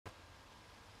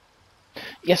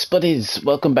Yes, buddies,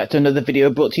 welcome back to another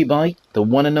video brought to you by the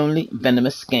one and only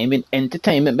Venomous Gaming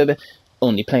Entertainment, baby.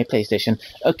 Only play PlayStation.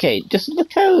 Okay, just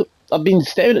look how I've been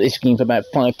staring at this screen for about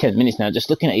 5-10 minutes now, just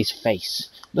looking at his face.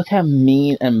 Look how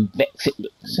mean and vexed it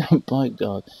looks. Oh my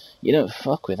god, you don't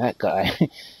fuck with that guy.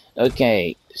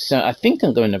 Okay, so I think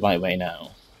I'm going the right way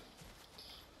now.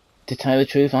 To tell the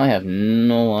truth, I have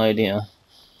no idea.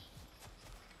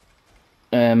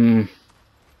 I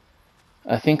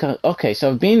think okay, so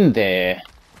I've been there.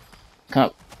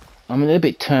 Can't. I'm a little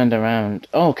bit turned around.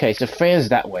 Oh, okay, so Freya's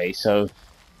that way. So,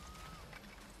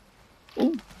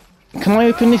 ooh, can I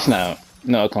open this now?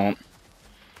 No, I can't.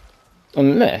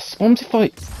 Unless, what if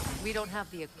I? We don't have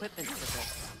the equipment for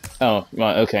this. Oh,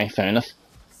 right. Okay, fair enough.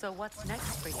 So what's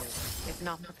next for you, if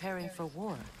not preparing for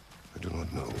war? I do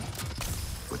not know,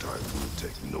 but I will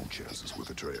take no chances with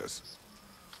Atreus.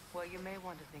 Well, you may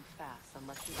want to think fast,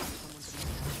 unless you want someone to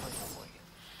make that choice for you.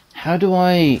 How do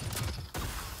I?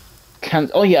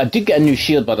 Oh yeah, I did get a new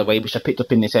shield, by the way, which I picked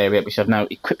up in this area, which I've now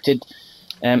equipped.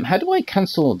 How do I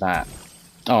cancel that?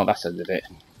 Oh, that's a bit.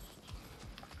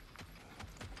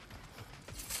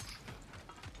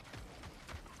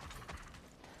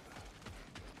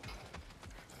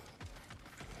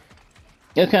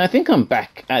 Okay, I think I'm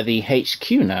back at the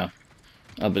HQ now.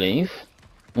 I believe.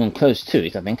 Well, I'm close to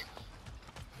it, I think.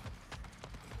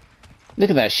 Look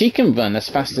at that, she can run as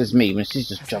fast as me when she's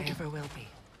just jumping.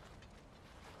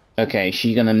 Okay,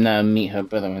 she's gonna now meet her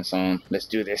brother and so on. Let's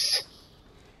do this.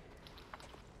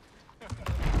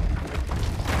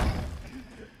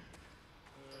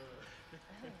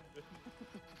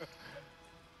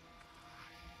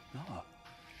 No.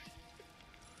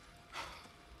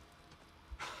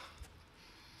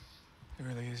 It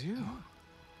really is you.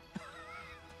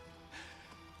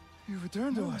 You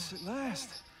returned to us at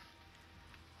last.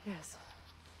 Yes.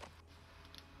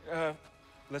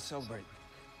 Let's celebrate.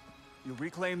 You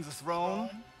reclaim the throne.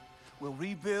 We'll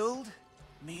rebuild.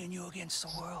 Me and you against the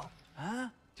world. Huh?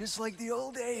 Just like the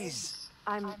old days.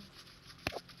 I'm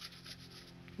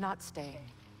not staying.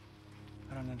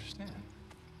 I don't understand.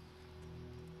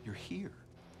 You're here.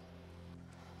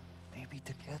 Maybe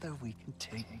together we can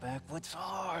take back what's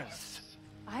ours.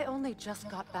 I only just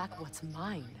got back what's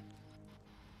mine.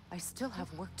 I still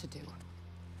have work to do.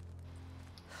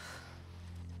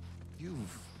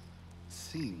 You've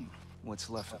seen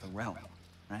what's left of the realm,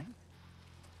 right?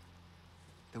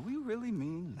 Do we really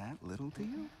mean that little to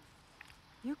you?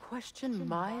 You question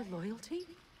my loyalty?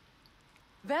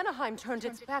 Vanaheim turned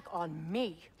its back on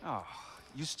me. Oh,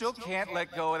 you still can't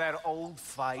let go of that old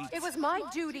fight. It was my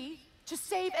duty to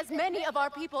save as many of our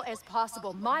people as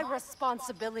possible. My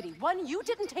responsibility. One you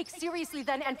didn't take seriously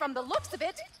then, and from the looks of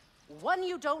it, one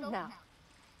you don't now.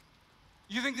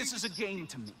 You think this is a game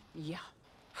to me? Yeah.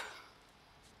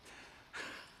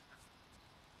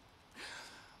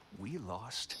 We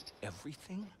lost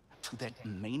everything to that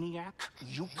maniac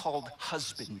you called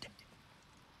husband.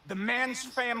 The man's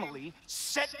family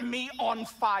set me on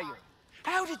fire.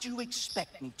 How did you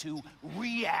expect me to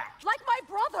react? Like my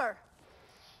brother!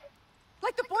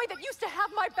 Like the boy that used to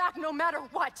have my back no matter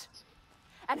what!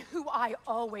 And who I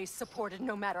always supported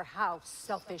no matter how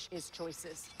selfish his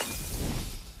choices.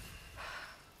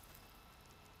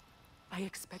 I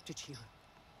expected you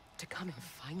to come and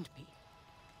find me.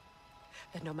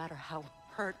 That no matter how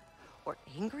hurt or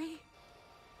angry,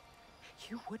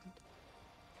 you wouldn't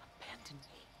abandon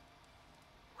me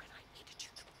when I needed you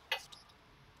the most.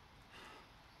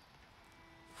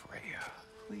 Freya,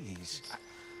 please.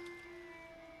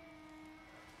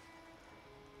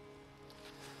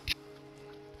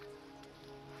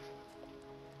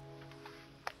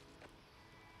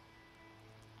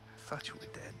 I thought you were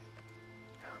dead.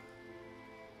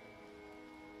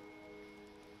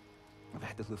 I've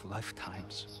had to live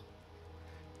lifetimes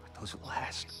with those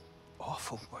last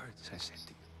awful words I said to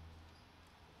you.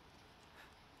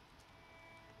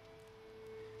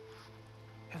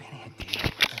 Have any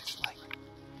idea what that's like?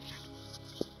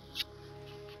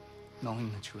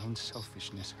 Knowing that your own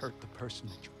selfishness hurt the person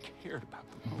that you cared about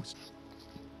the most.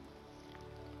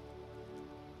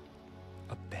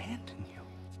 Abandon you.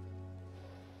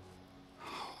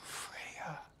 Oh,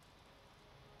 Freya.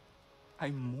 I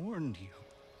mourned you.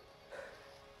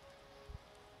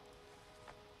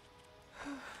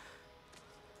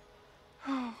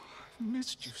 Oh, I've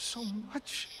missed you so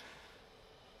much.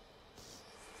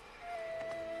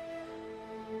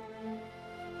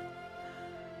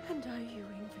 And I you,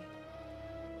 Ingrid.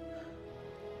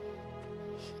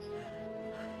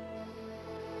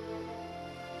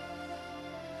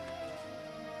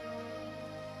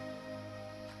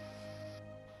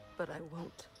 But I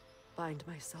won't bind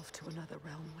myself to another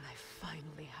realm when I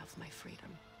finally have my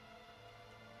freedom.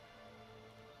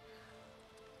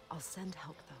 I'll send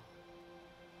help, though.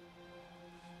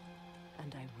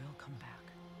 And I will come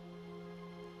back.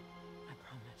 I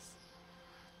promise.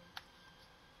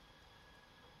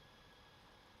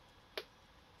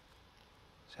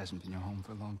 This hasn't been your home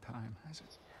for a long time, has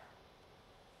it?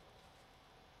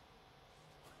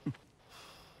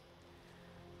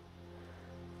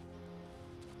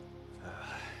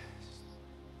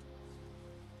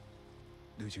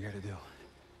 Do what you gotta do.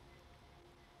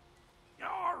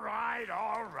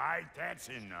 All right, that's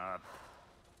enough.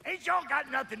 Ain't y'all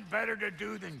got nothing better to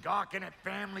do than gawking at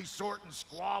family sorting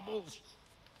squabbles?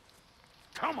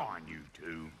 Come on, you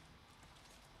two.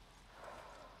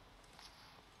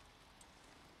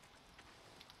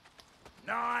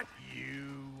 Not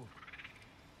you.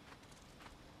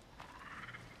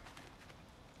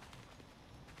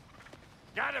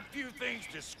 Got a few things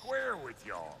to square with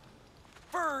y'all.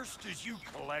 First is you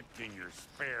collecting your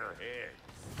spare heads.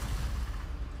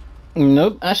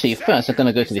 Nope. Actually, first I'm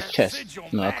gonna go to this That chest. sigil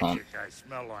No, I can't. magic I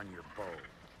smell on your bow.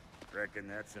 Reckon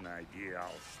that's an idea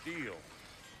I'll steal.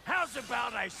 How's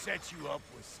about I set you up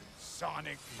with some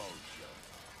sonic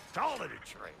mojo? Call it a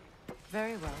trade.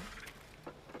 Very well.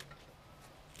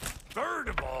 Third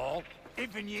of all,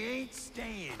 if you ain't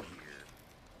staying here,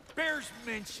 bears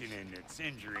mentioning that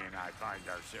Sindri and I find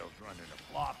ourselves running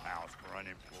a flophouse for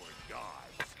unemployed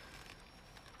gods.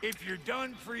 If you're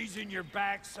done freezing your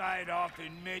backside off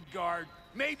in Midgard,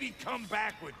 maybe come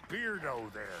back with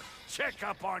Beardo there. Check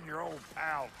up on your old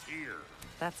pal Tyr.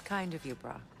 That's kind of you,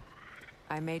 Brock.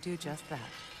 I may do just that.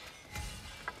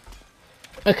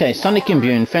 Okay, Sonic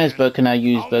Imbuing. Fairsburg can now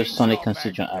use I'll both meet Sonic y'all and back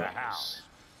Sigil at the arrows. house.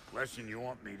 Lesson you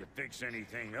want me to fix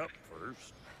anything up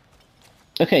first.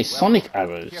 Okay, Sonic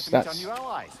arrows. Here to meet our That's. new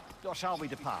allies. Or shall we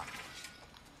depart?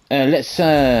 Let's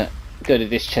go to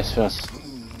this chest first.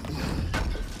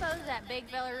 Suppose that big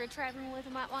fella you're traveling with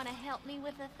might want to help me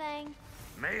with a thing.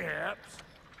 Mayhaps.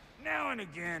 Now and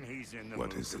again, he's in the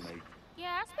What mood is to it? make.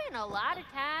 Yeah, I spent a lot of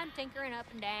time tinkering up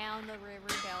and down the river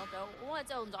delta.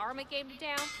 Once Odin's army came to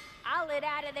town, I lit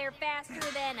out of there faster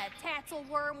than a tassel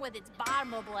worm with its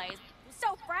bottom ablaze.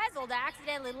 So frazzled, I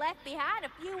accidentally left behind a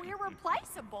few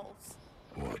irreplaceables.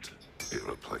 What?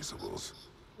 Irreplaceables?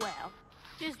 Well,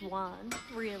 just one,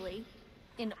 really.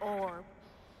 An orb.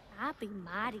 I'd be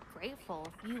mighty grateful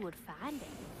if you would find it.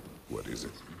 What is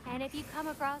it? And if you come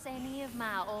across any of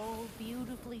my old,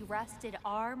 beautifully rusted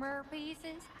armor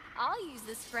pieces, I'll use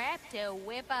the scrap to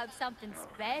whip up something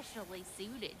specially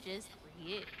suited just for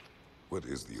you. What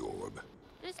is the orb?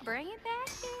 Just bring it back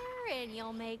here and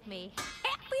you'll make me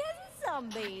happy as a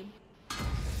sunbeam.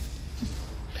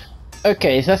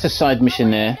 Okay, so that's a side mission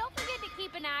Oh, there. don't forget to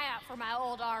keep an eye out for my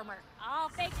old armor. I'll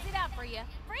fix it up for you.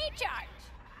 Free charge.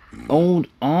 Old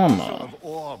What armor. sort of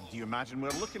orb do you imagine we're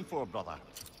looking for, brother?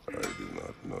 I do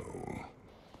not know.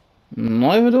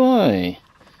 Neither do I.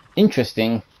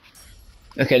 Interesting.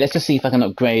 Okay, let's just see if I can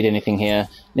upgrade anything here.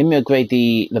 Let me upgrade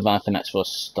the Leviathan axe for a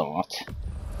start.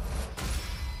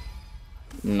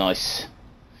 Nice.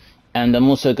 And I'm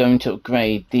also going to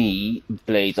upgrade the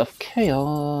Blades of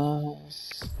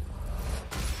Chaos.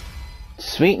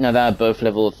 Sweet, now they're both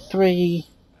level 3.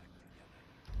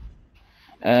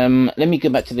 Let me go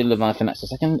back to the Leviathan axe a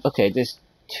second. Okay, there's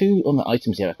 2 other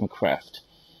items here I can craft.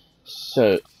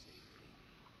 So,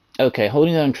 okay,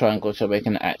 holding down triangle to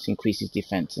awaken an axe increases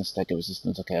defense and stagger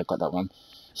resistance. Okay, I've got that one.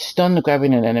 Stun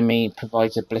grabbing an enemy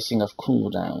provides a blessing of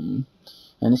cooldown.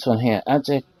 And this one here adds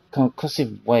a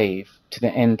concussive wave to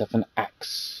the end of an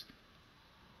axe.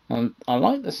 I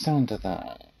like the sound of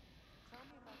that.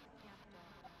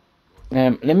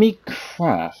 Let me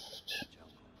craft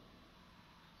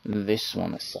this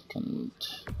one a second.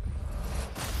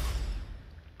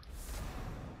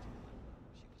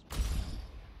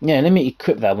 Yeah, let me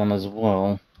equip that one as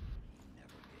well.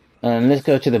 And let's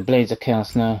go to the Blades of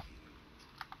Chaos now.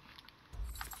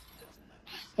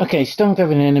 Okay, stun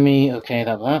grabbing an enemy. Okay,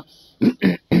 that.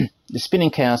 The spinning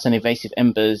chaos and evasive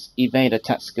embers evade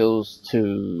attack skills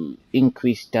to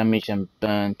increase damage and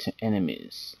burn to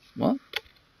enemies. What?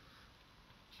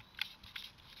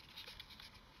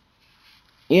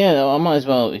 Yeah, I might as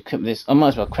well equip this. I might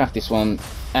as well craft this one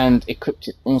and equip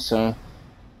it also.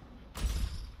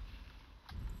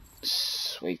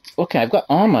 Sweet. Okay, I've got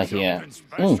armor here.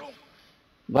 Oh,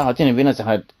 wow! I didn't realize I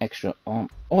had extra armor.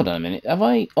 Hold on a minute. Have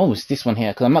I? Oh, it's this one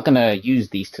here. Because I'm not gonna use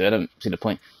these two. I don't see the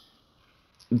point.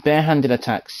 Barehanded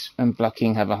attacks and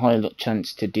blocking have a higher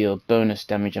chance to deal bonus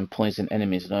damage and poison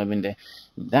enemies lower in there.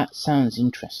 That sounds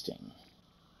interesting.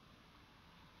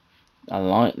 I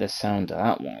like the sound of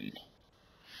that one.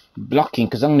 Blocking,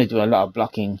 because I'm going to do a lot of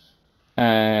blocking.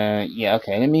 Yeah,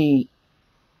 okay, let me...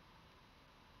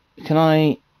 Can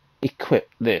I equip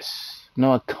this?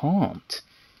 No, I can't.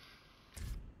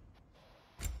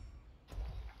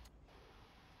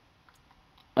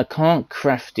 I can't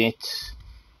craft it.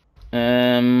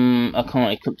 I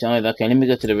can't equip it either. Okay, let me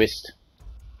go to the wrist.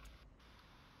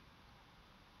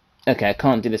 Okay, I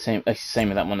can't do the same. It's the same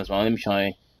with that one as well. Let me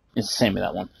try. It's the same with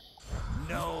that one.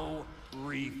 No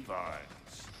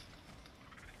refunds.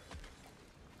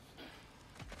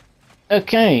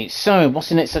 Okay, so what's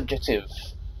the next objective?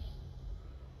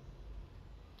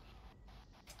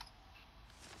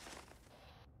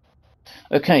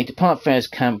 Okay, depart Fair's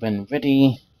camp when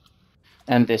ready.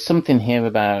 And there's something here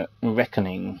about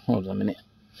reckoning. Hold on a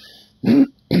minute.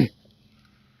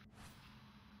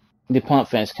 Depart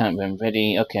Fair's camp when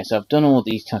ready. Okay, so I've done all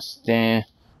these tasks there.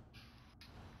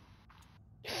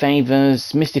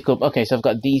 Favors, mystical. Okay, so I've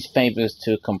got these favors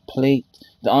to complete.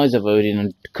 The Eyes of Odin,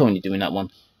 I'm currently doing that one.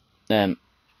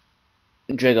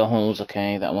 Drago holes,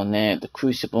 okay, that one there. The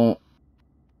Crucible.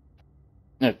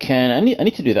 Okay, I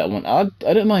need to do that one. I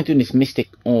don't mind doing this Mystic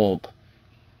Orb.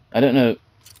 I don't know.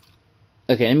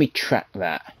 Okay, let me track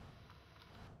that.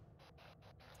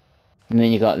 And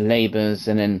then you got labors,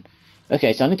 and then...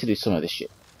 Okay, so I need to do some of this shit.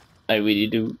 I really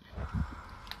do.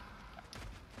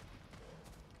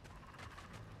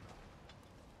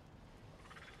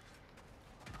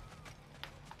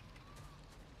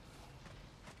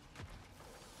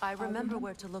 I remember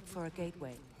where to look for a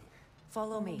gateway.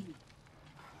 Follow me.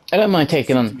 I don't mind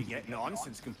taking Seem to on... be getting on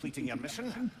since completing your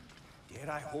mission. Dare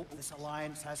I hope this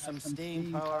alliance has some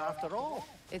staying power after all?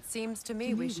 It seems to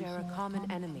me we share a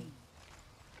common enemy.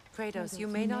 Kratos, you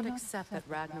may not accept that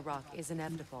Ragnarok is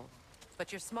inevitable,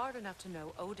 but you're smart enough to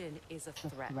know Odin is a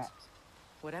threat.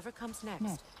 Whatever comes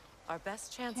next, our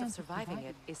best chance of surviving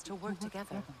it is to work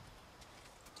together.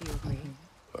 Do you agree?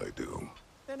 I do.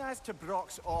 Then as to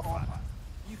Brock's offer,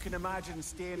 you can imagine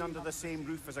staying under the same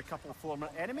roof as a couple former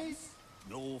enemies?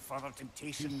 No further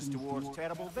temptations towards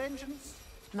terrible vengeance?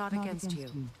 Not against you.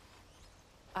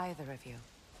 Either of you.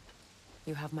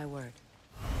 You have my word.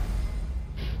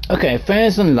 Okay,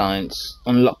 Fair's Alliance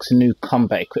unlocks a new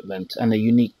combat equipment and a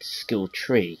unique skill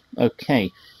tree.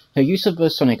 Okay, her use of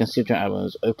both sonic and sigil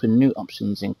arrows open new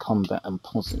options in combat and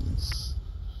puzzles.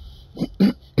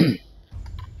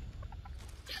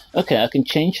 Okay, I can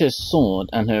change her sword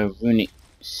and her runic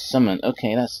summon.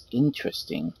 Okay, that's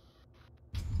interesting.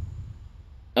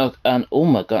 Oh, and oh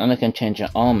my god, and I can change her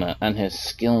armor and her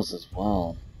skills as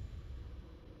well.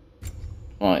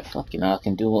 Right, fucking hell, I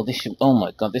can do all this shit. Oh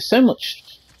my god, there's so much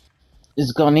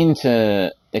has gone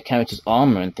into the character's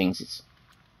armor and things. It's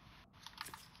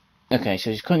okay,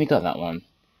 so she's currently got that one.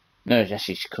 No, actually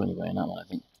she's currently wearing that one, I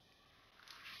think.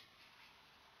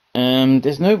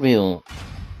 There's no real...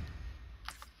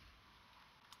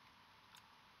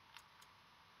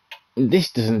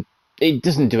 This doesn't... It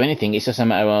doesn't do anything, it's just a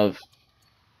matter of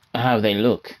how they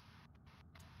look.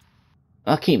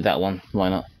 I'll keep that one, why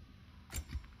not?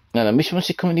 No, which one's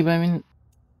she currently wearing?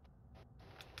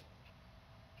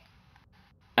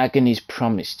 Agony's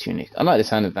Promise tunic. I like the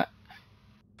sound of that.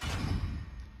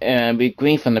 We're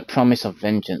green from the promise of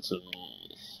vengeance.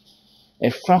 A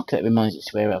frock that reminds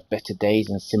its wearer of better days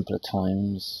and simpler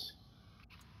times.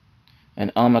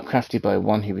 An armor crafted by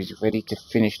one who is ready to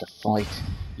finish the fight.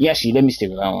 Yeah, actually, let me stick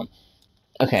with that one.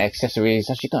 Okay, accessories.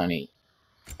 Has she got any?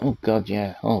 Oh god,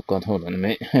 yeah. Oh god, hold on a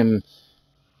minute.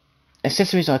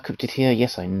 Accessories are equipped here.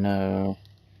 Yes, I know.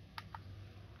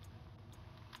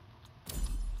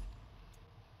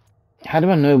 How do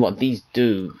I know what these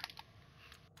do?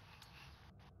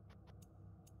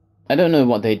 I don't know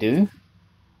what they do.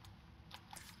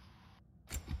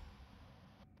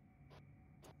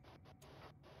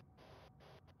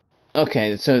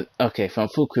 Okay, so, okay, from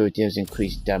full crew deals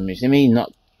increased damage. Let me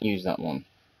not use that one.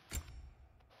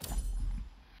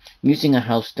 Using a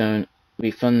Hellstone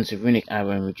refunds a runic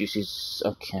arrow and reduces...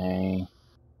 Okay.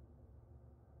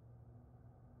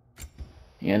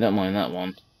 Yeah, I don't mind that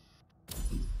one.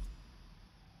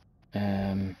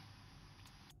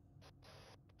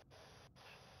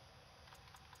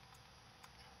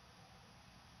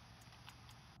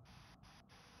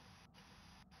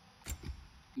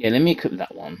 Yeah, let me equip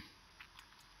that one.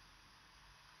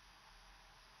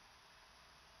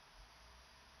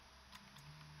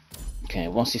 Okay,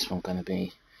 what's this one gonna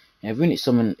be? Yeah, runic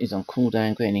summon is on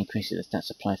cooldown, greatly increases the stats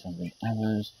applied from runic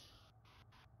arrows.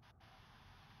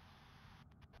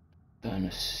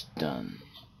 Bonus stun.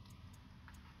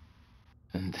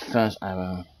 And the first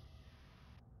arrow.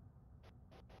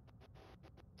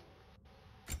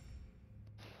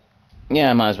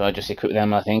 Yeah, I might as well just equip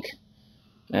them, I think.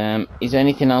 Is there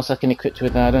anything else I can equip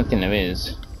with that? I don't think there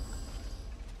is.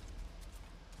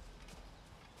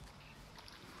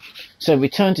 So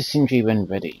return to Sindri when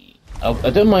ready. I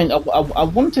don't mind. I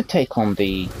want to take on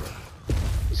the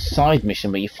side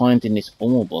mission where you find in this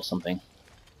orb or something.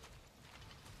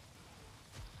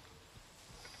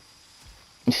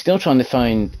 I'm still trying to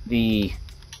find the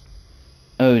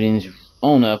Odin's.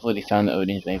 Oh no, I've already found the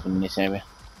Odin's Raven in this area.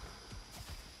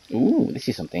 Ooh, this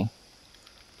is something.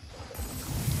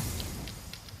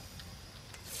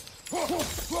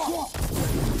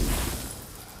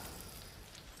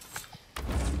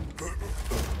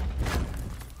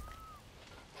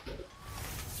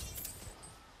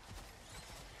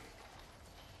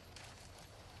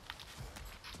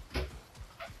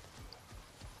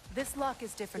 This lock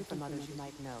is different from others you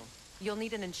might know. You'll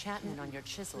need an enchantment on your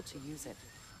chisel to use it.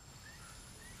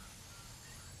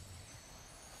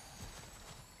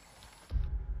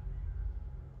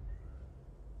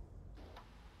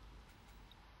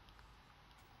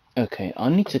 Okay, I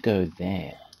need to go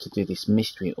there to do this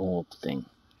mystery orb thing.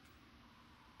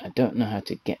 I don't know how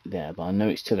to get there, but I know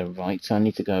it's to the right, so I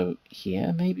need to go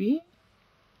here, maybe?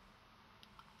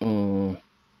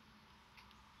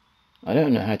 I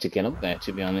don't know how to get up there,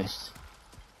 to be honest.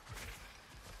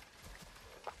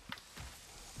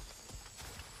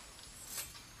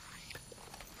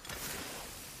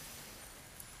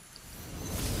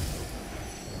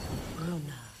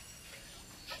 Runa.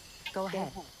 Go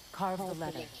ahead. Carve the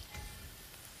letter.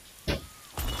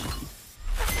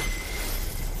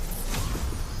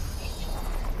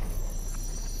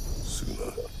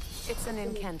 Suna. It's an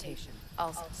incantation.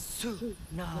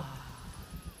 Suna.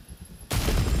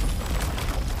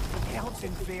 Elves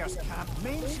and fairs can't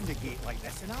mention the gate like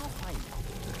this, and I'll find it.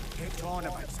 Get on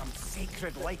about some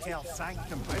sacred light elf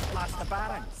sanctum out past the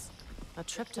barrens. A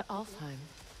trip to Alfheim.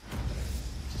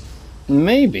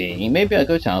 Maybe I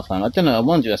go to Alfheim. I don't know. I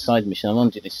want to do a side mission. I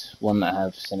want to do this one that I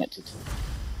have selected.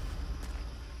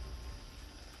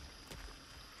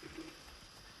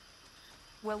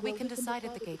 Well, we can decide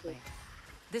at the gateway.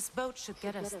 This boat should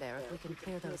get us there if we can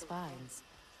clear those vines.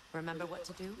 Remember what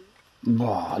to do?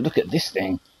 Wow, look at this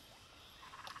thing.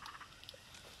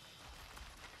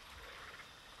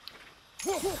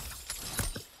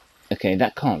 Okay,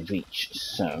 that can't reach,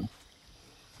 so...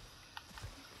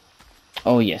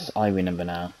 Oh yes, I remember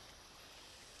now.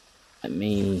 Let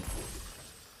me...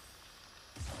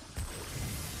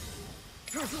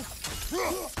 There's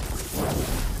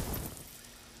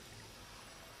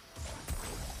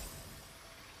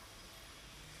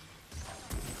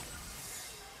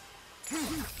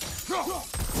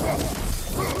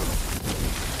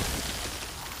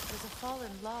a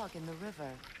fallen log in the river.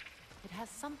 It has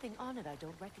something on it I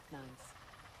don't recognize.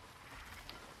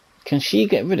 Can she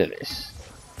get rid of this?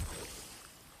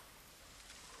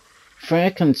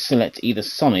 Freya can select either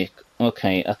Sonic.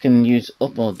 Okay, I can use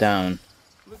up or down.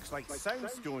 Looks like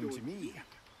soundstone to me.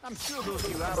 I'm sure those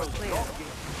two arrows block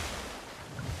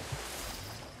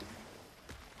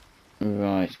it.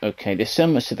 Right, okay, there's so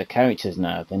much to the characters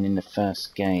now than in the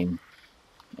first game.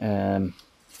 So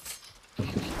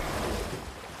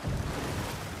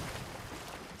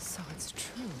it's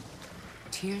true.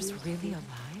 Tyr's really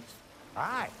alive?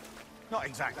 Aye. Not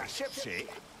exactly shipshape.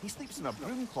 He sleeps in a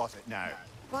broom closet now.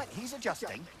 But he's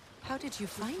adjusting. How did you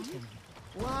find him?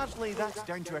 Largely that's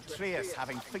down to Atreus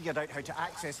having figured out how to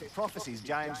access the prophecies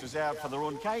giants reserved for their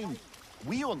own kind.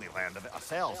 We only learned of it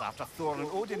ourselves after Thor and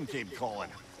Odin came calling.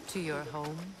 To your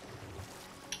home?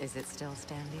 Is it still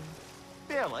standing?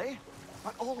 Barely.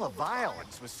 But all the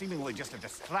violence was seemingly just a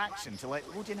distraction to let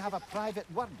Odin have a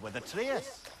private word with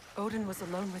Atreus. Odin was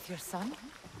alone with your son?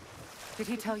 Did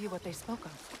he tell you what they spoke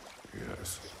of?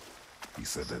 Yes. He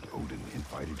said that Odin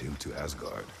invited him to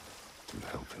Asgard to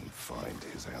help him find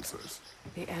his answers.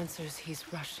 The answers he's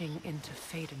rushing into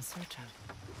fate in search of.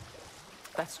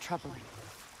 That's troubling.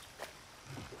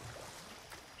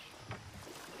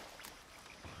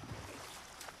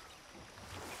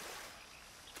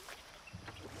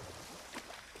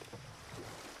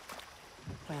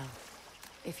 Well,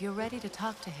 if you're ready to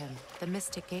talk to him, the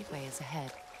Mystic Gateway is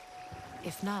ahead.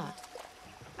 If not,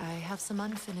 I have some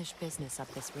unfinished business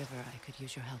up this river I could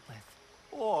use your help with.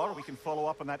 Or we can follow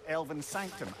up on that elven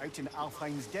sanctum out in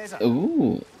Alfheim's desert.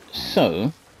 Ooh,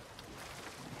 so...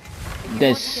 If you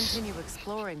want to continue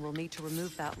exploring, we'll need to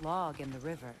remove that log in the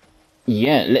river.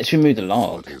 Yeah, let's remove the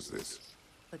log. What is this?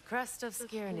 The crest of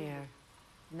Skirnir.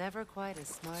 Never quite as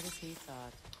smart as he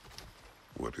thought.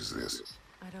 What is this?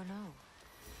 I don't know.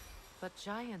 But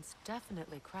giants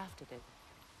definitely crafted it.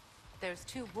 There's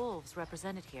 2 wolves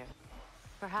represented here.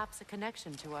 Perhaps a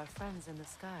connection to our friends in the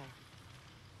sky.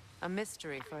 A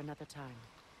mystery for another time.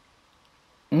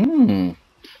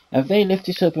 Have they left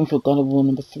this open for God of War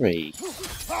number 3?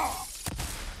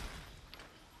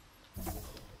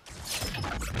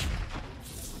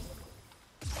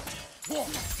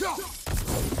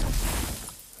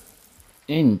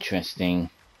 Interesting.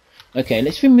 Okay,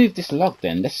 let's remove this log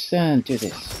then. Let's do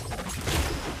this.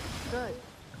 Good.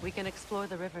 We can explore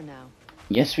the river now.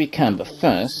 Yes, we can, but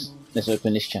first, let's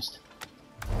open this chest.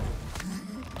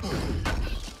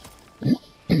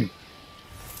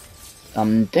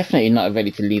 I'm definitely not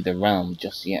ready to leave the realm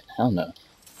just yet. Hell no.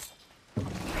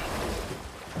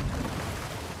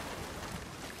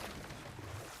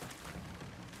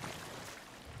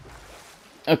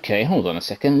 Okay, hold on a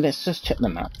second. Let's just check the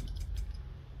map.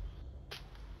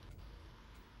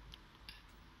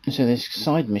 So this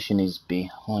side mission is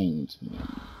behind me.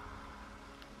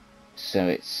 So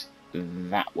it's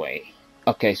that way.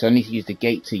 Okay, so I need to use the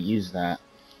gate to use that.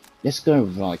 Let's go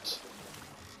right.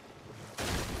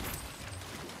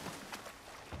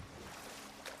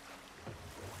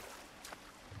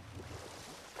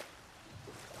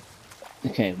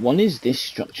 Okay, what is this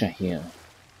structure here?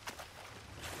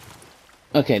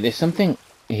 Okay, there's something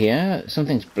here.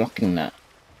 Something's blocking that.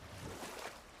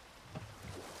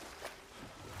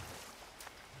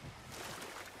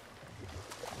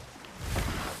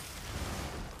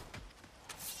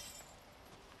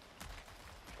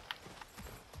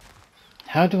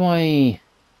 How do I...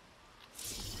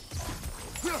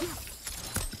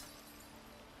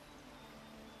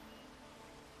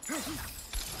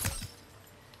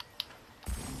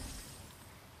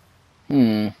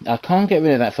 I can't get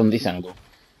rid of that from this angle.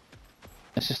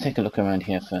 Let's just take a look around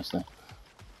here first though.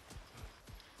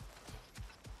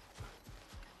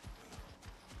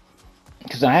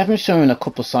 Because I haven't shown a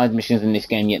couple side missions in this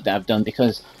game yet that I've done,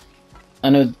 because I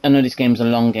know this game's a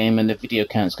long game and the video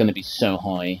count's going to be so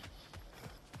high.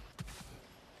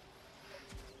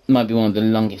 Might be one of the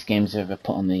longest games I've ever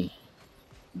put on the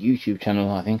YouTube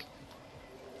channel, I think.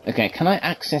 Okay, can I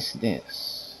access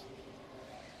this?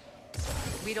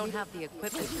 We don't have the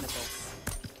equipment for this.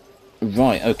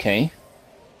 Right, okay.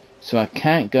 So I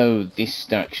can't go this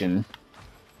direction.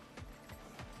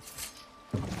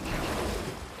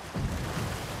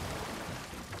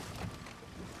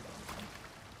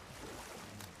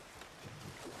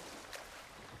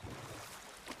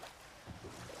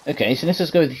 Okay, so let's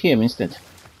just go here instead.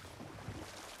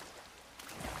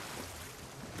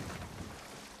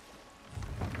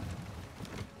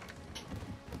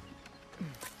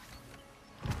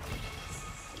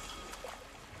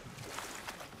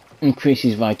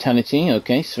 Increases vitality,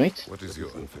 okay, sweet. What is your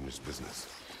unfinished business?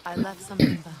 I left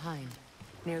something behind,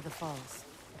 near the falls.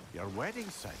 Your wedding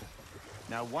site?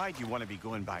 Now why do you want to be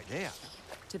going back there?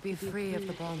 To be free of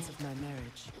the bonds of my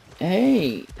marriage.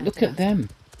 Hey, look at them.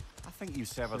 I think you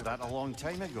severed that a long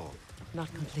time ago.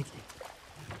 Not completely.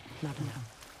 Not now.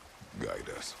 Guide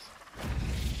us.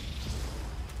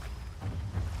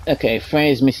 Okay,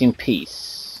 Freya's missing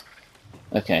piece.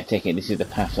 Okay, I take it this is the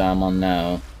path that I'm on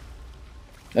now.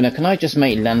 And now, can I just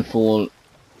make landfall,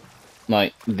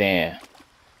 like, there?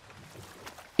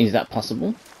 Is that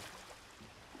possible?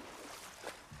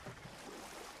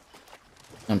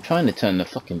 I'm trying to turn the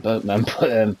fucking boat, man,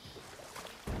 but,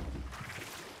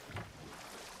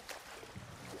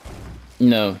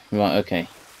 no, right, okay.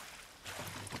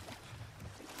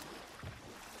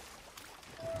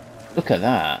 Look at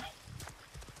that.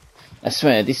 I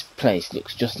swear, this place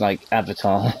looks just like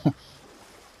Avatar.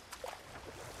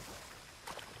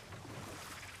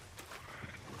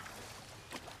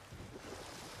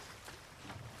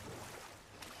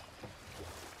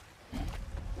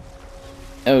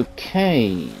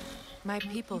 Okay. My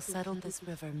people settled this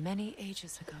river many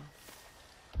ages ago.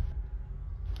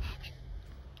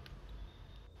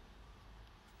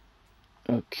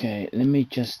 Okay, let me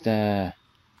just, there's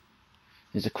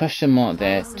a question mark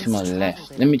there to my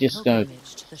left. Let me just go,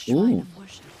 ooh,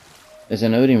 there's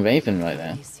an Odin Raven right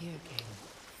there. This is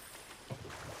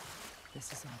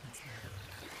all that's left.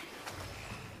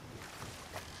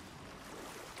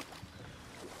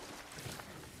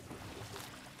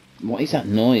 What is that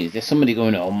noise? There's somebody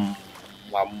going, No,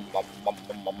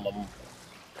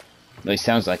 it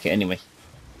sounds like it anyway.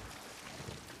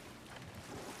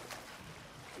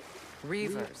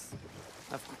 Reavers,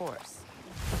 of course.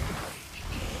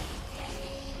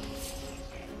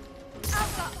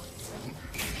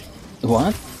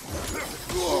 What?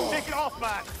 Take it off,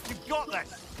 man! You've got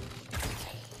this!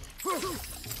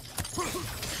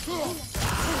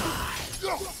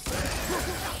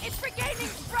 It's regaining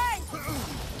strength!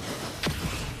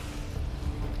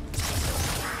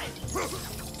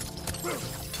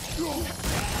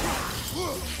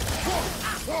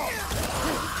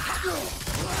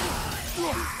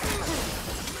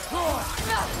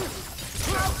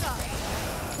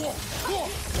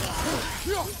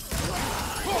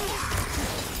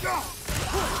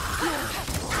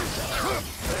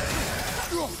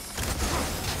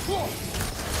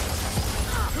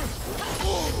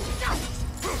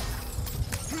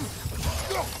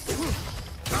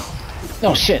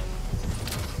 Oh shit.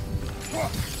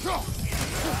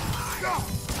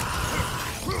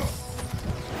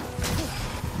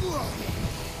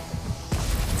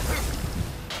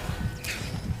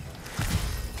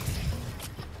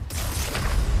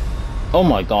 Oh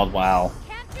my god, wow.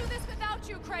 Can't do this without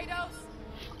you, Kratos.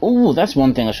 Oh, that's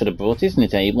one thing I should have brought,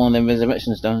 isn't it? One of them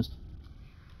resurrection stones.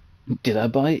 Did I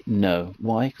buy it? No.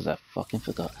 Why? Because I fucking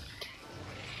forgot.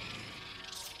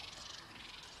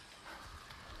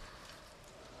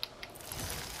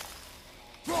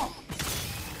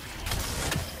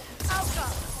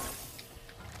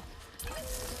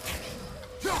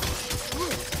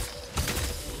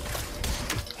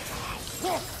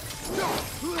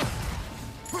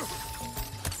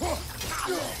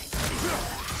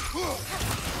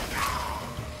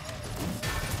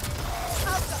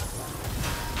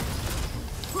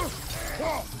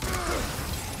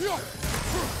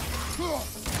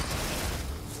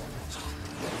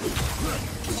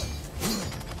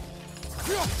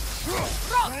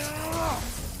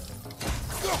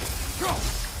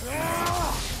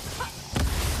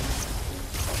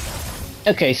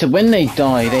 Okay, so when they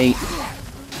die, they...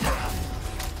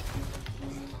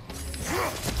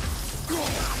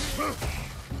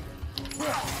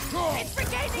 It's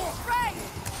regaining strength.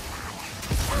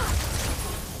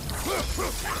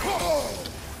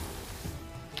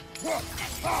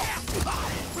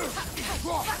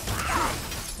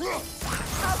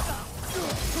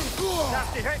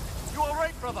 Nasty hit. You all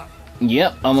right, brother?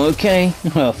 Yep, I'm okay.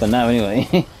 Well, for now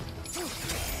anyway.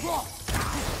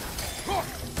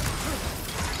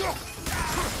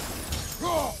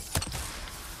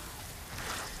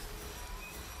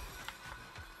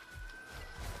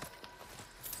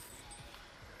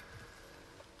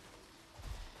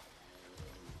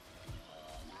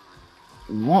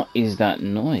 What is that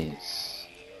noise?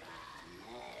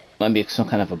 Might be some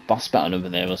kind of a boss battle over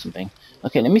there or something.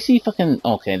 Okay, let me see if I can...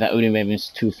 Okay, that Odin Raven's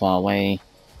too far away.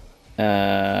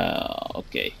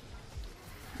 Okay.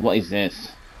 What is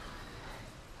this?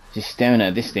 Just staring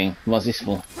at this thing. What's this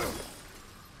for?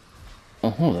 Oh,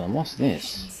 hold on, what's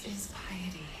this? Patience is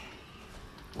piety.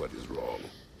 What is wrong?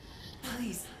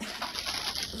 Please,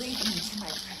 lead me to my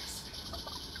prayers.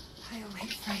 I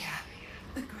await Freya,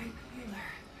 the great healer.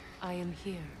 I am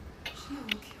here. She will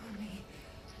kill me.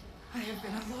 I have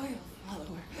been a loyal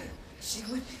follower. She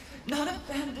would not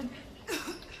abandon.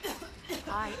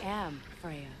 I am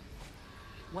Freya.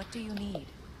 What do you need?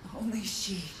 Only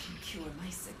she can cure my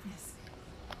sickness.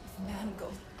 With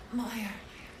mangold, mire,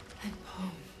 and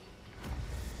poem.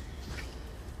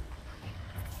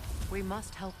 We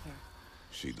must help her.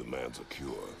 She demands a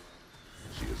cure.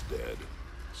 She is dead.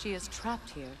 She is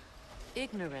trapped here,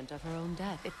 ignorant of her own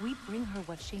death. If we bring her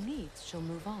what she needs, she'll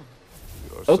move on.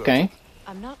 You're Okay. certain?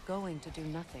 I'm not going to do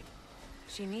nothing.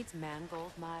 She needs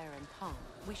mangold, mire, and palm.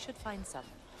 We should find some.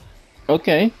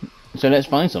 Okay, so let's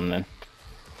find some then.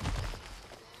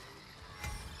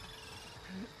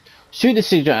 Shoot the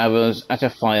sigil arrows at a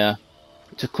fire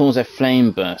to cause a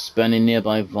flame burst, burning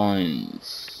nearby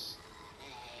vines.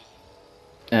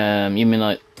 You mean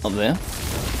like up there?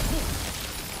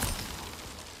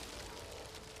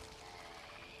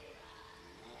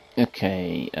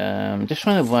 Okay, just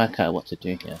trying to work out what to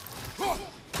do here.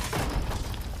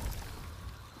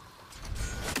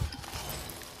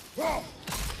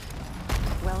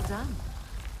 Well done.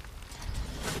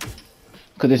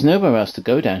 Because there's nowhere else to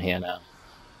go down here now.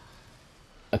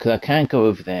 Because I can't go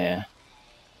over there.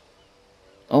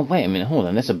 Oh wait a minute, hold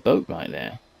on, there's a boat right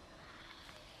there.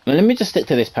 Well, let me just stick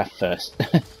to this path first.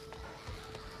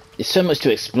 There's so much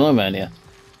to explore around here.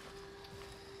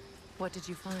 What did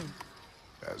you find?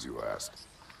 As you asked.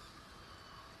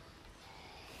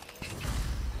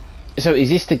 So is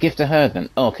this the gift to her then?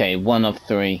 Okay, 1 of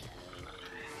 3.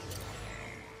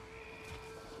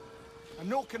 A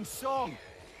Noken song.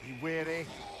 You weary?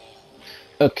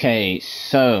 Okay,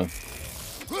 so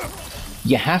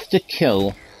you have to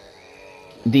kill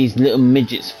these little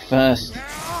midgets first. Get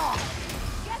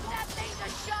that thing to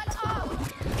shut up.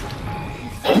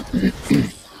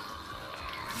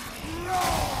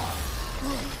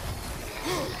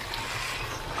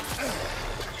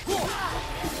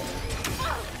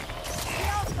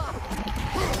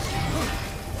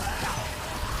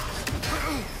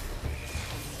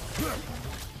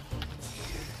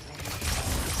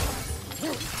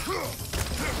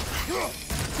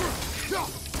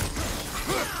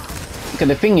 Okay,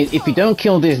 the thing is, if you don't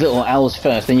kill these little owls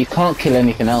first, then you can't kill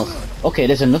anything else. Okay,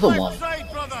 there's another one. Side,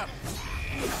 brother.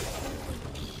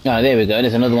 Ah, there we go.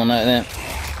 There's another one like that.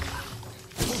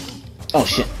 Oh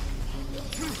shit.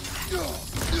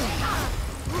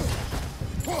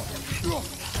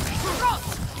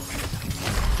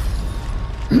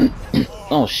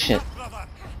 Oh shit.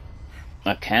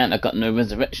 I can't. I got no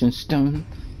resurrection stone.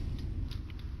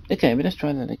 Okay, but let's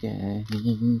try that again.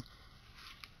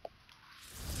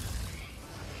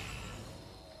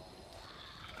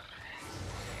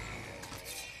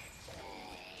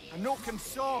 A Noken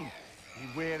song. Be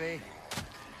wary.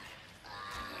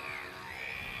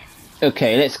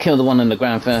 Okay, let's kill the one on the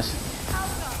ground first.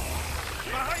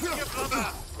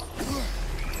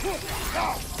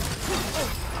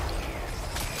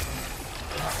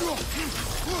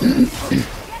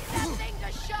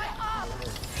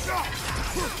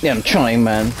 Yeah, I'm trying,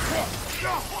 man.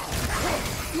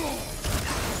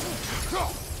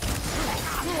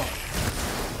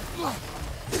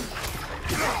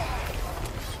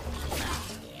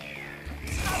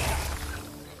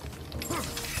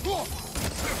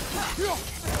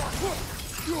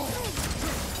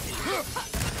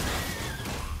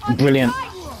 Brilliant.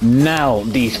 Now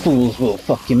these fools will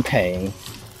fucking pay.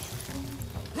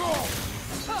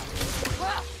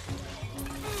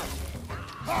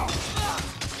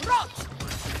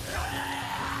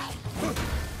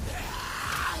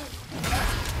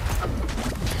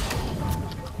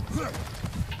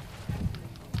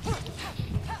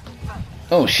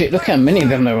 Oh shit, look how many of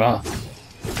them there are.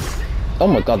 Oh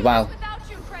my god, wow.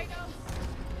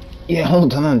 Yeah,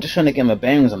 hold on, I'm just trying to get my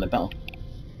bearings on the battle.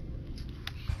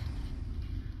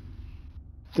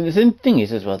 So the same thing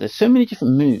is as well, there's so many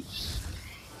different moves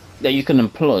that you can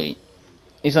employ.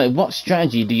 It's like, what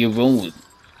strategy do you roll with?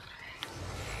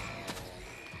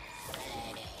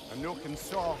 A Noken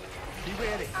song. Be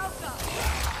wary.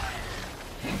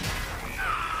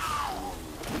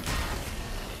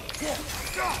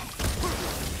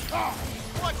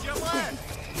 Watch your land.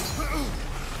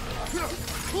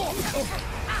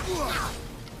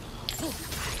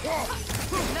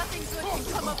 Nothing good can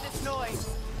come of this noise.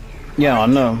 Yeah, I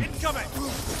know. Incoming.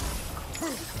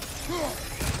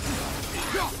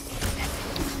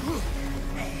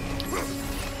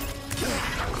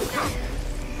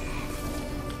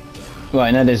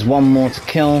 Right, now there's one more to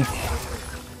kill.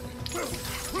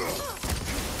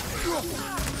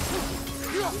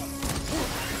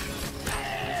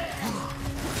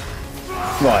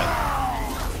 Right.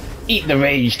 Eat the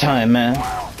rage time, man. It's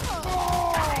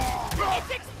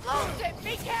explosive!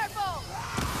 Be careful!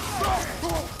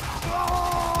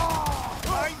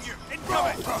 Behind you.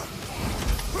 Incoming.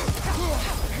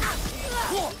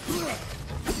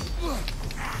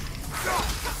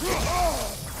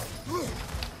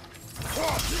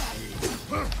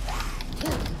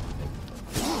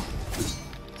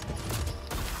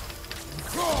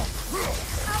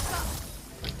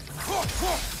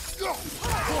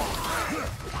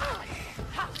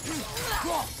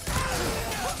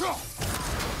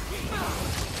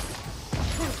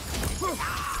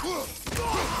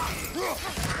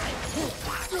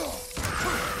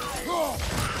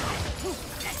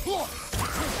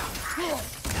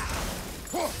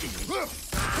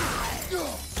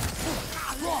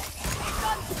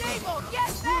 It's unstable!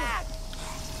 Get back!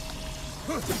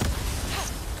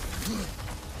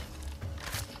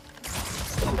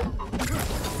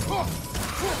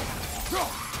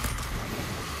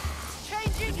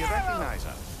 Changing Did you arrow! recognize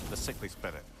her? The sickly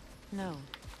spirit. No.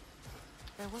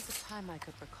 There was a time I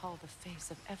could recall the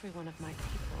face of every one of my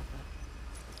people,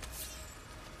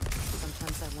 but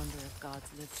sometimes I wonder if gods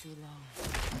live too long.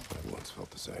 I once felt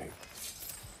the same.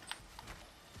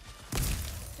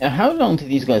 Now, how long do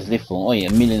these guys live for? Oh yeah,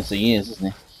 millions of years, isn't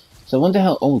it? So I wonder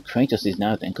how old Kratos is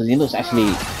now then, because he looks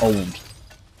actually old.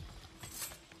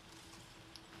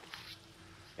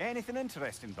 Anything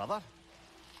interesting, brother?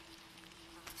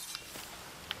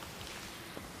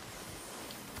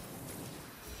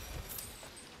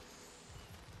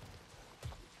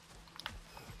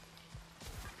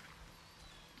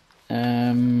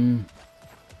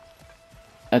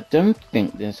 I don't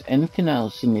think there's anything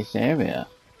else in this area.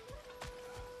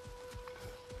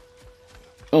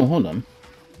 Oh, hold on.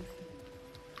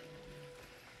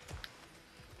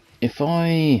 If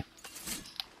I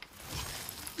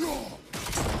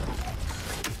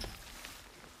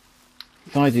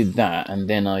did that, and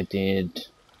then I did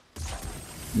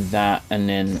that, and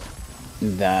then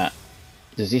that,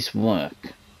 does this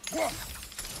work?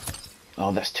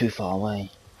 Oh, that's too far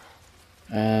away.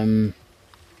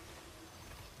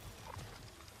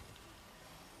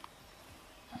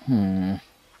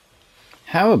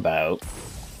 How about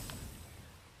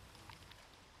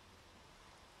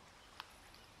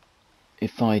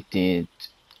if I did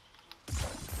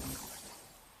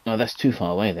Oh, that's too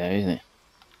far away there, isn't it?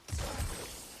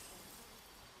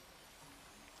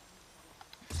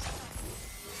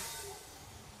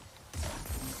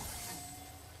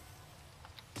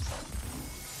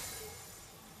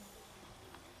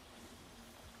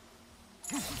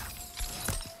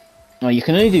 Oh, you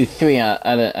can only do 3 at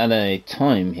a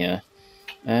time here.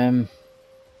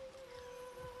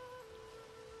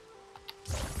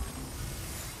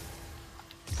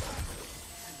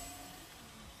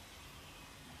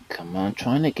 Come on,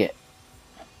 trying to get.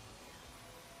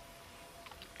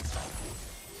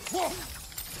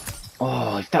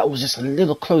 Oh, if that was just a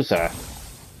little closer.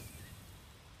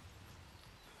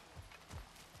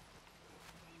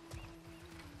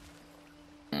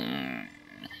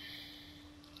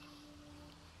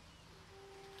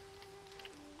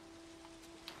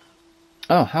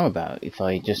 Oh, how about if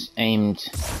I just aimed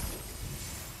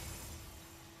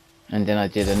and then I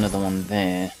did another one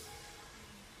there.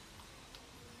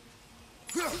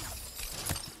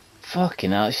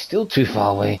 Fucking hell, it's still too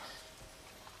far away.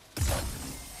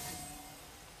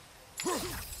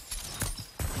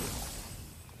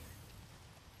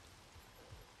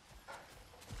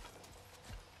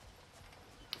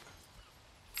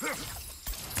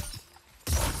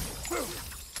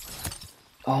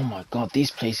 Oh my god,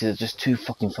 these places are just too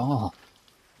fucking far.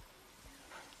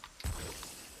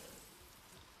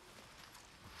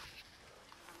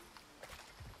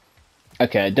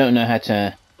 Okay, I don't know how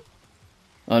to...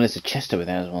 Oh, there's a chest over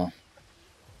there as well.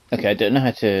 Okay, I don't know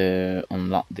how to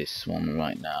unlock this one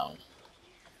right now.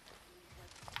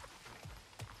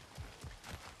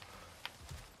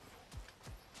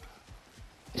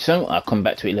 So, I'll come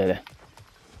back to it later.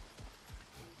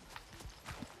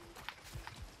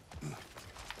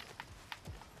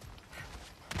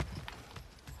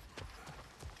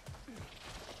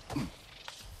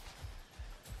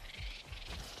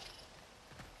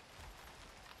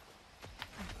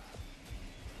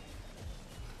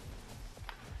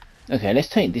 Okay, let's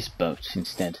take this boat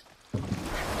instead.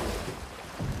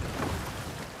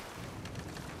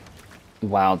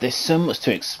 Wow, there's so much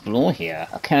to explore here.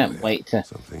 I can't wait to...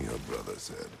 Something your brother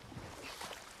said.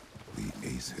 The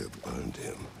Aesir burned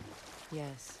him.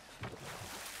 Yes.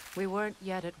 We weren't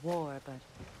yet at war, but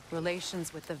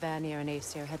relations with the Vanir and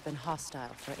Aesir had been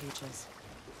hostile for ages.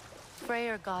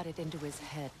 Freyr got it into his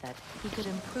head that he could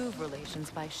improve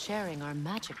relations by sharing our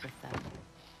magic with them.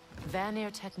 Vanir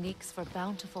techniques for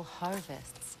bountiful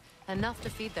harvests, enough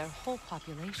to feed their whole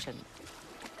population.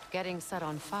 Getting set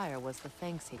on fire was the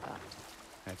thanks he got.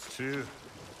 That's true.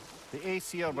 The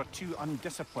Aesir were too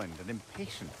undisciplined and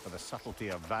impatient for the subtlety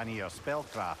of Vanir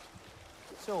spellcraft.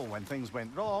 So when things went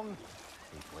wrong,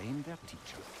 they blamed their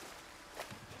teacher.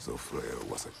 So Freyr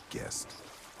was a guest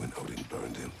when Odin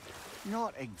burned him?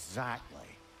 Not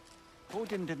exactly.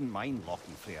 Odin didn't mind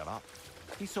locking Freyr up.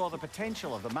 He saw the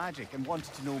potential of the magic and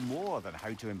wanted to know more than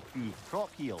how to improve crop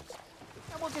yields.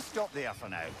 And we'll just stop there for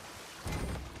now.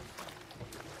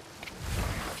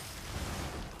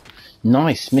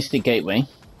 Nice, Mystic Gateway.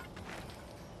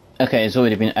 Okay, it's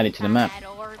already been added to the map. That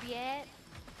orb yet?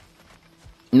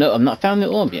 No, I've not found the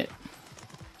orb yet.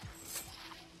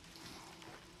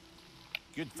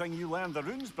 Good thing you learned the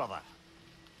runes, brother.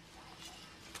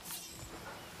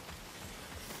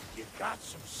 You got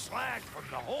some slag from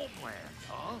the homeland,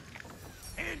 huh?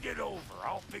 Hand it over.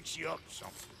 I'll fix you up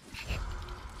something.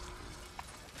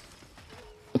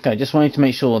 Okay, just wanted to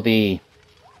make sure the...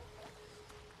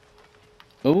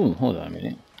 Oh, hold on a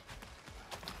minute.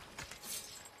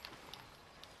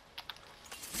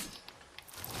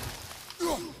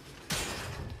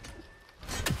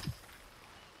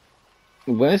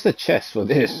 Where's the chest for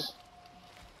this?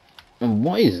 And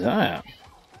what is that?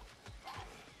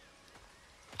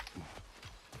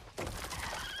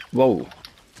 Whoa.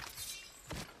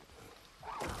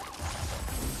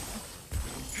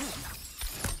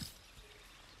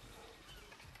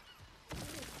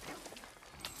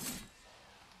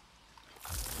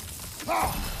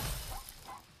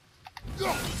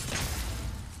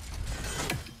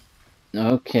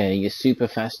 Okay, you're super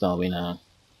fast, are we now?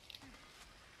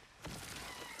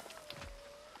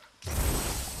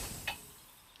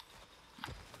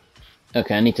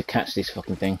 Okay, I need to catch this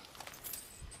fucking thing.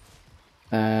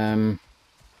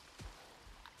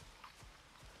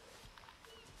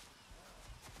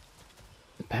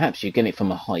 Perhaps you get it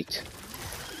from a height.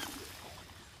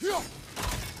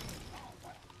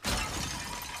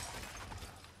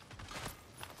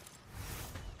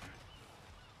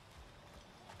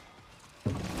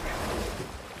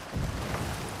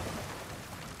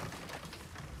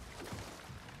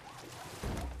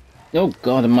 Oh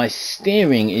god, my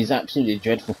steering is absolutely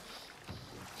dreadful.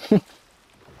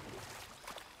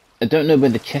 I don't know where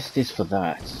the chest is for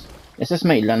that. Let's just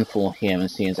make landfall here and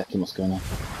see exactly what's going on.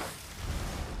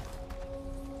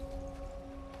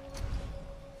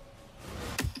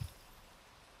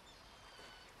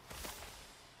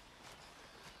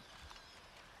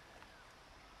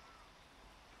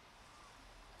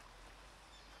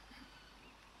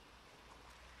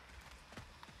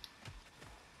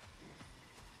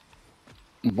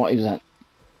 What is that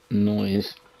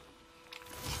noise?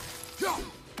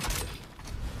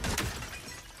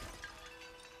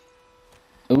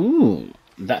 Ooh,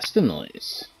 that's the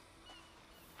noise.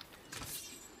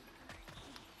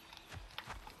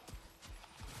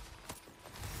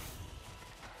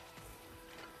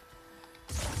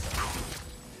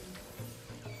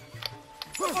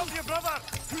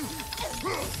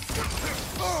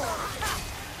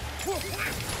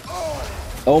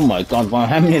 Oh my god, wow,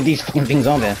 how many of these fucking things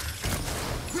are there?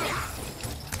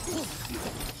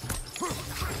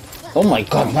 Oh my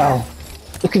god, wow.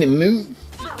 Look at it move.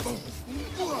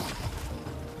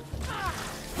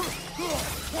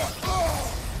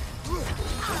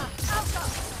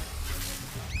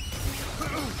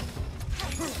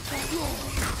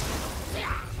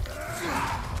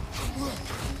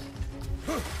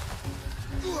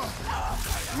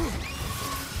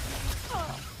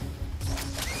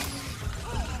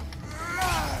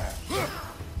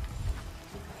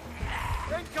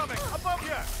 Incoming! Above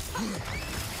you!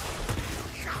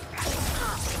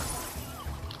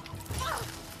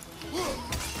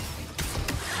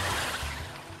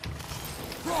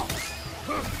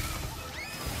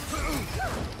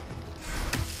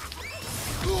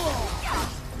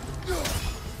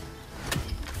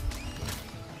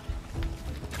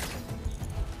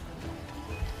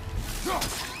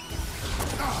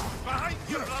 Behind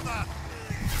you, brother!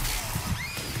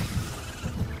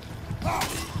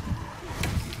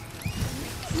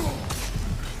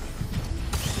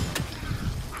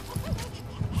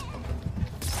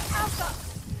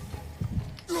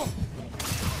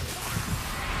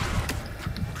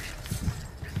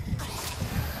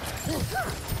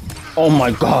 Oh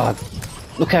my god.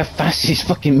 Look how fast he's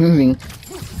fucking moving.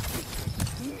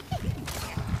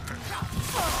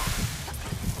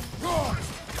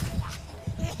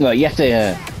 Well, you have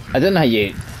to, I don't know how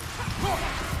you...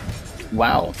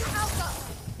 Wow.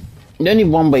 There's only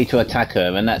one way to attack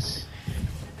her, and that's...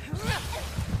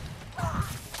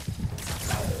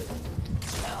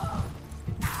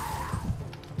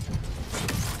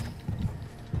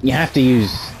 You have to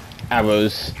use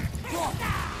arrows.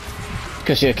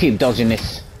 Because you keep dodging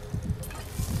this.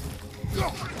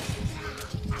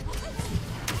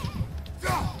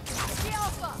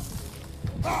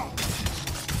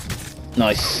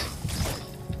 Nice.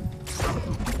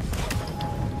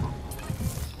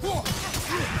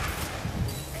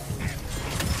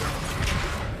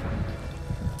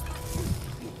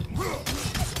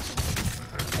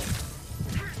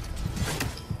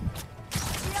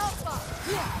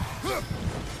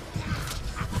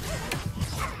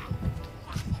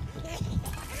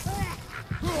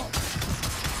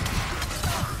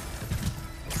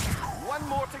 One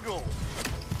more to go.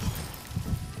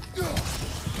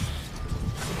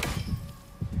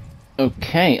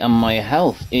 Okay, and my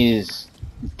health is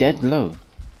dead low.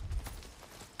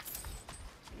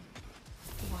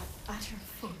 What utter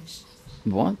foolishness.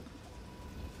 What?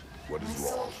 What My is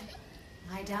soul, wrong?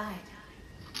 I died.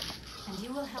 And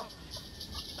you will help me.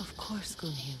 Of course,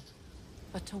 Gunhild.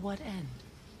 But to what end?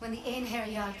 When the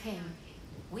Einherjar came,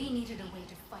 we needed a way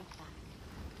to fight back.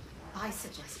 I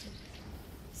suggested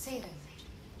saving them.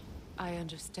 I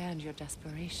understand your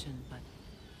desperation, but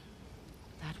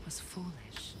that was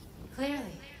foolish.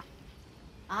 Clearly.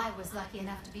 I was lucky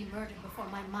enough to be murdered before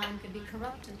my mind could be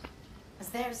corrupted, as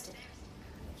theirs did.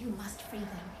 You must free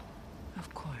them.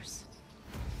 Of course.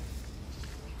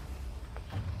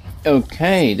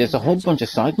 Okay, there's a whole bunch of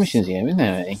side missions here, isn't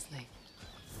there? Eh?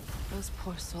 Those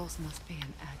poor souls must be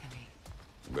in agony.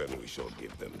 Then we shall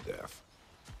give them death.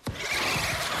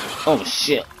 Oh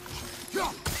shit.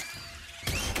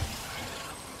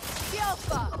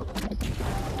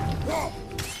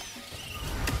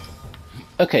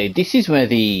 Okay, this is where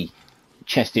the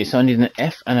chest is, so I need an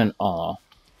F and an R.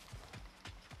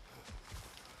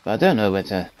 But I don't know where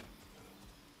to...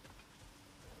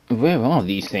 Where are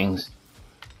these things?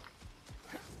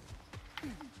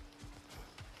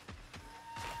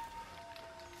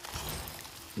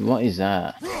 What is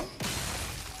that?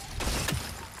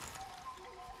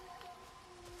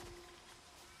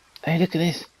 Hey, look at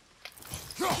this.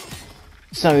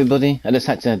 Sorry, buddy. I just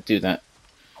had to do that.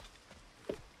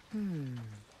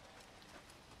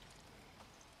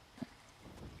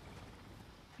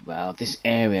 Wow, this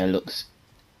area looks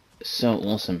So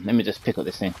awesome. Let me just pick up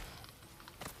this thing.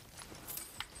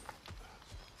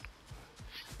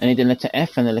 I need the letter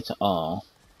F and the letter R.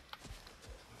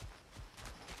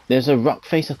 There's a rock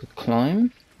face I could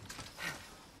climb.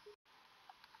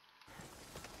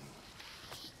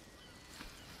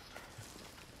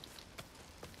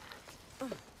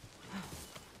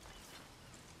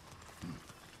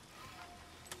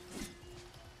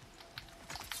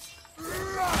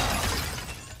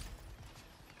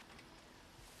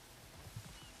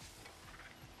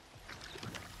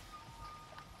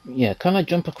 Yeah, can I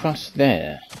jump across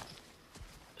there?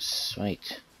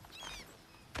 Sweet.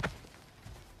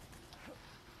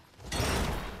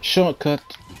 Shortcut.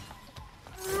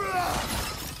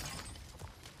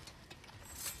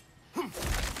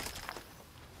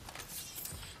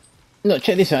 Look,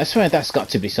 check this out. I swear that's got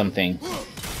to be something.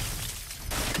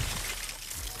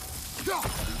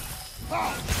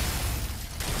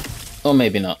 Or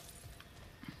maybe not.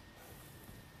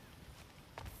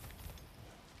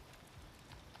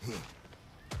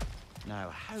 Now,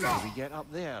 how do we get up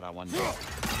there, I wonder? We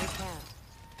can't.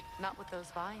 Not with those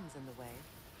vines in the way.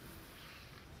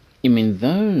 You mean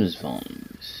those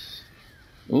vines?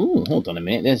 Ooh, hold on a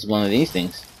minute. There's one of these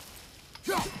things.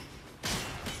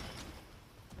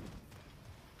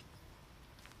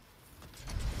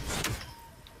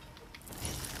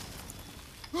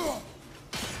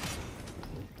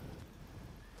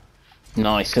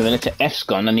 Nice, so the letter F's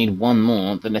gone. I need one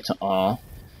more, the letter R.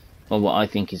 Or what I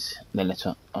think is the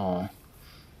letter R.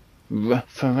 R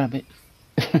for rabbit.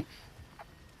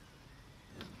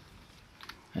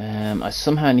 I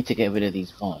somehow need to get rid of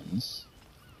these vines.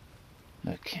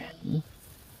 Okay.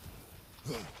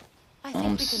 I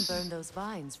think we can burn those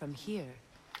vines from here.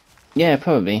 Yeah,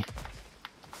 probably.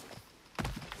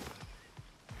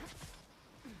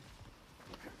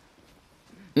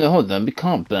 No, hold on, we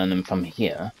can't burn them from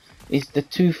here. They're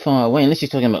too far away, unless you're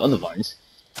talking about other vines.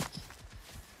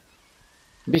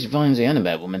 Which vines are you on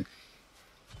about, woman?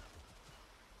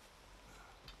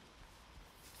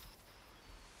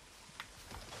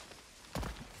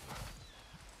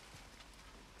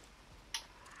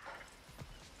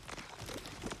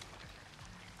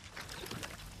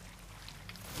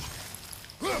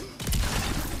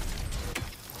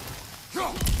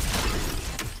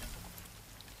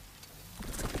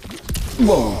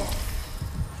 Whoa!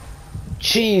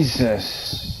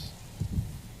 Jesus!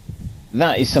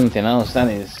 That is something else, that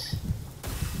is.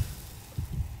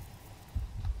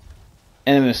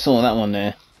 I never saw that one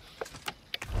there.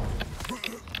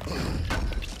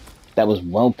 That was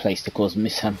well placed to cause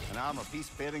mishap. An armor piece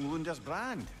bearing Lunda's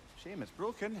brand. Shame it's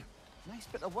broken. Nice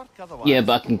bit of work otherwise. Yeah,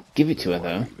 but I can give it to her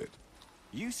though.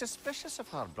 You suspicious of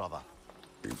her, brother?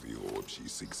 If the orb she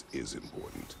seeks is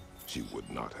important, she would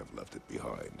not have left it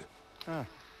behind.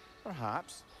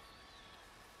 Perhaps.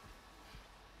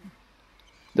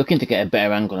 Looking to get a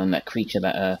better angle on that creature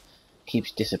that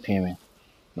keeps disappearing.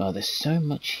 Well, there's so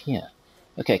much here.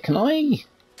 Okay, can I...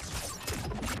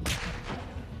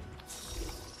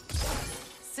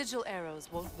 Sigil arrows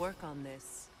won't work on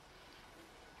this.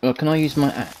 Well, can I use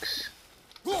my axe?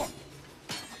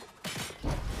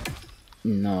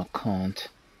 No, I can't.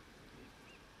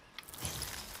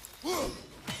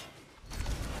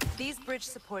 These bridge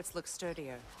supports look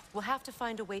sturdier. We'll have to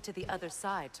find a way to the other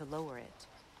side to lower it.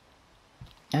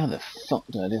 How the fuck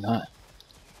do I do that?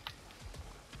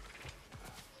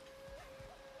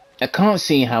 I can't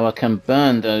see how I can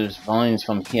burn those vines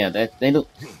from here. They look...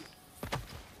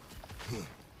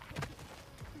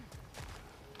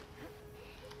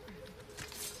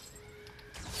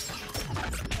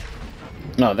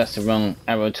 No, that's the wrong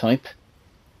arrow type.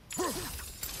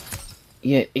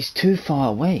 Yeah, it's too far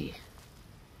away.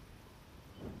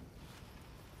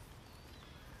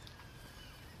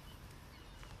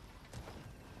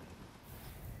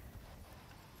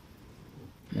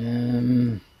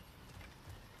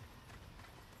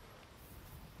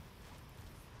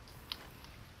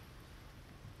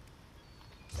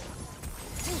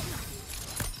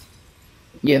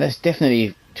 Yeah, that's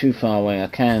definitely too far away. I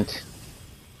can't.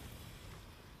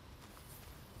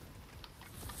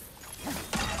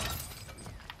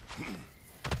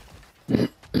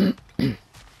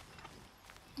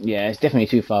 Yeah, it's definitely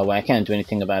too far away. I can't do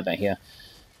anything about that here.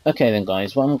 Okay then,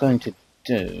 guys, what I'm going to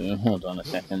do... Hold on a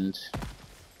second.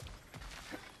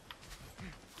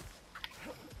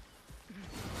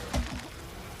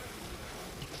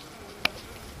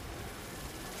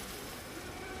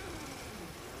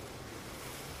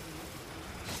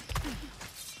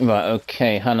 Right,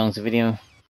 okay, how long's the video?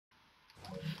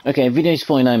 Okay, video is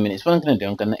 49 minutes. What I'm going to do,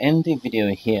 I'm going to end the video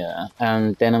here,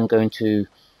 and then I'm going to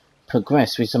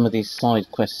progress with some of these side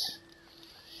quests.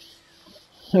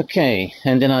 Okay,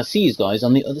 and then I'll see you guys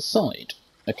on the other side.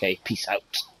 Okay, peace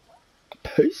out.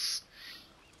 Peace.